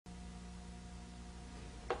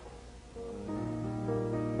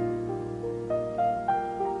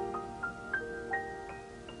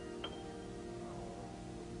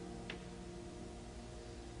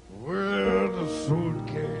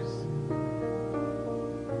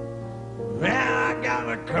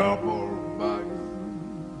got a couple of bucks.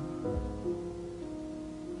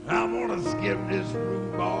 I'm gonna skip this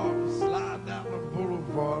rhubarb, slide down the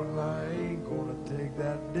boulevard, and I ain't gonna take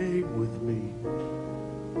that date with me.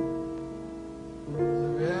 If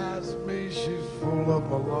you ask me, she's full of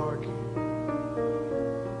malarkey.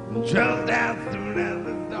 And just as soon as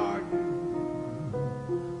it's dark,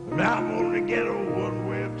 and I'm gonna get a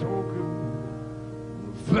one-way token.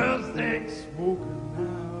 The first thing smoking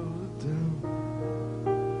out of town.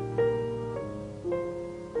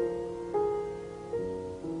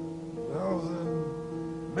 I was in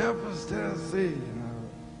Memphis, Tennessee, and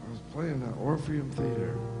I was playing at Orpheum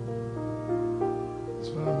Theater. It's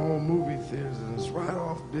one of them old movie theaters, and it's right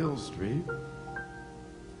off Bill Street.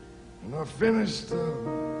 And I finished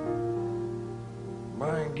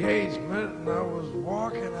my engagement, and I was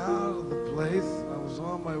walking out of the place. I was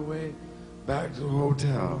on my way back to the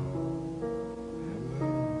hotel.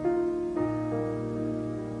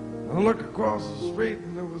 And I looked across the street,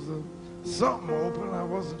 and there was something open. I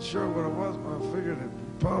wasn't sure what it was, but I figured it was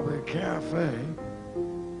probably a cafe.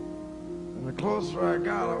 And the closer I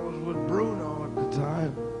got, I was with Bruno at the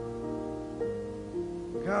time.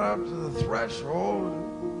 Got up to the threshold, and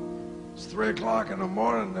it was 3 o'clock in the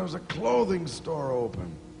morning, and there was a clothing store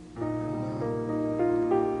open.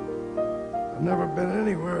 I've never been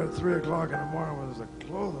anywhere at 3 o'clock in the morning where there's a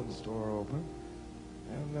clothing store open.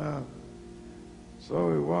 And so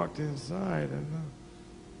we walked inside, and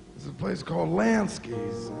there's a place called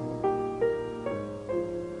Lansky's.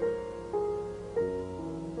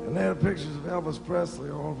 And they had pictures of Elvis Presley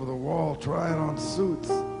all over the wall trying on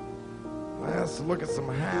suits. I asked to look at some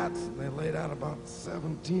hats, and they laid out about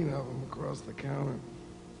 17 of them across the counter.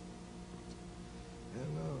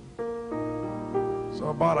 And so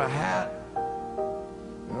I bought a hat,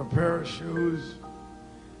 and a pair of shoes,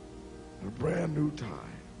 and a brand new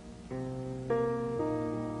tie.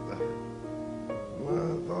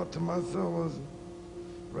 Well, I thought to myself, it was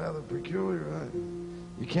rather peculiar.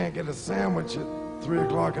 You can't get a sandwich at 3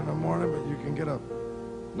 o'clock in the morning, but you can get a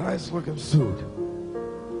nice-looking suit.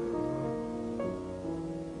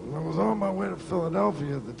 And I was on my way to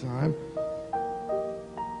Philadelphia at the time.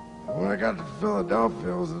 And when I got to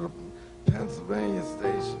Philadelphia, I was at a Pennsylvania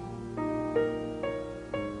station.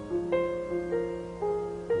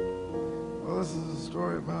 Well, this is a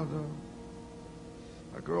story about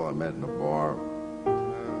a girl I met in a bar.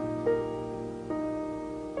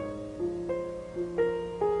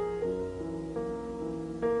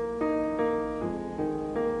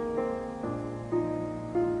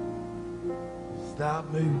 Stop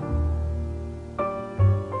me.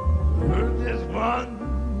 Heard this one.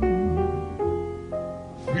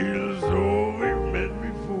 Feel as though we've met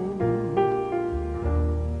before.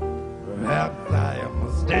 Perhaps I am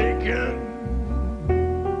mistaken.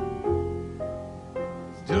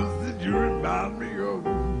 It's just that you remind me of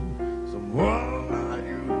someone I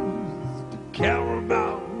used to care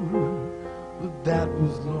about, but that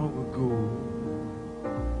was long ago.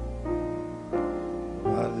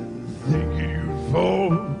 I didn't think you'd fall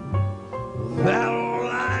that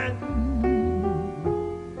line.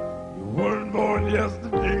 You weren't born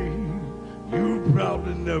yesterday. You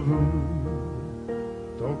probably never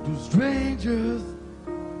talk to strangers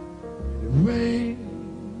anyway.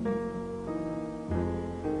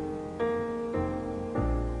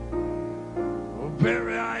 Well,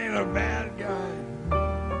 baby, I ain't a bad guy.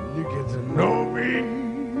 You get to know me.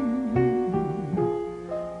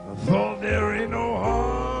 I thought there ain't no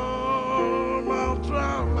harm. I'll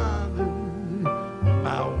try minding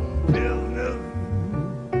my own business.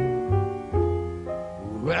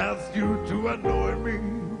 Who asked you to annoy me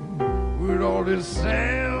with all this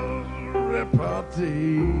sales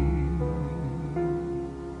repartee?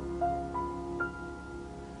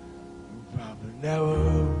 You probably never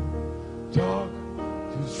talk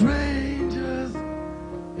to strangers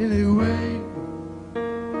anyway.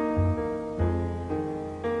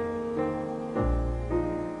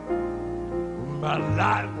 My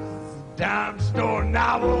life's a dime store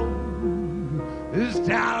novel. This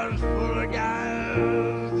town is full of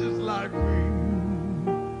guys just like me,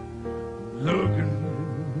 looking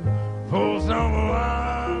for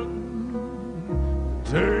someone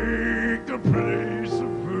to take the place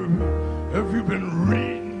of her. Have you been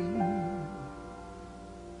reading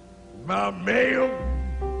my mail?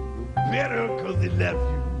 Better, 'cause he left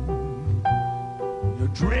you.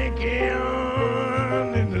 You're drinking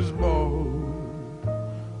in this bar.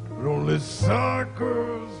 But only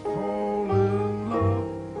suckers fall in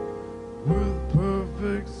love with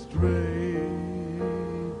perfect strangers.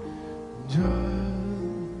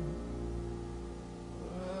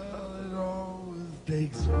 Well, it always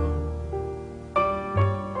takes one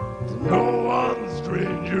no one's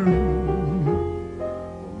stranger.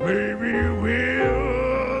 Maybe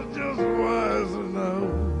we're just wiser now.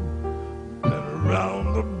 Been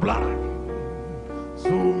around the block so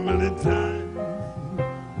many times,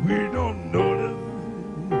 we don't notice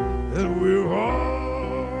that we're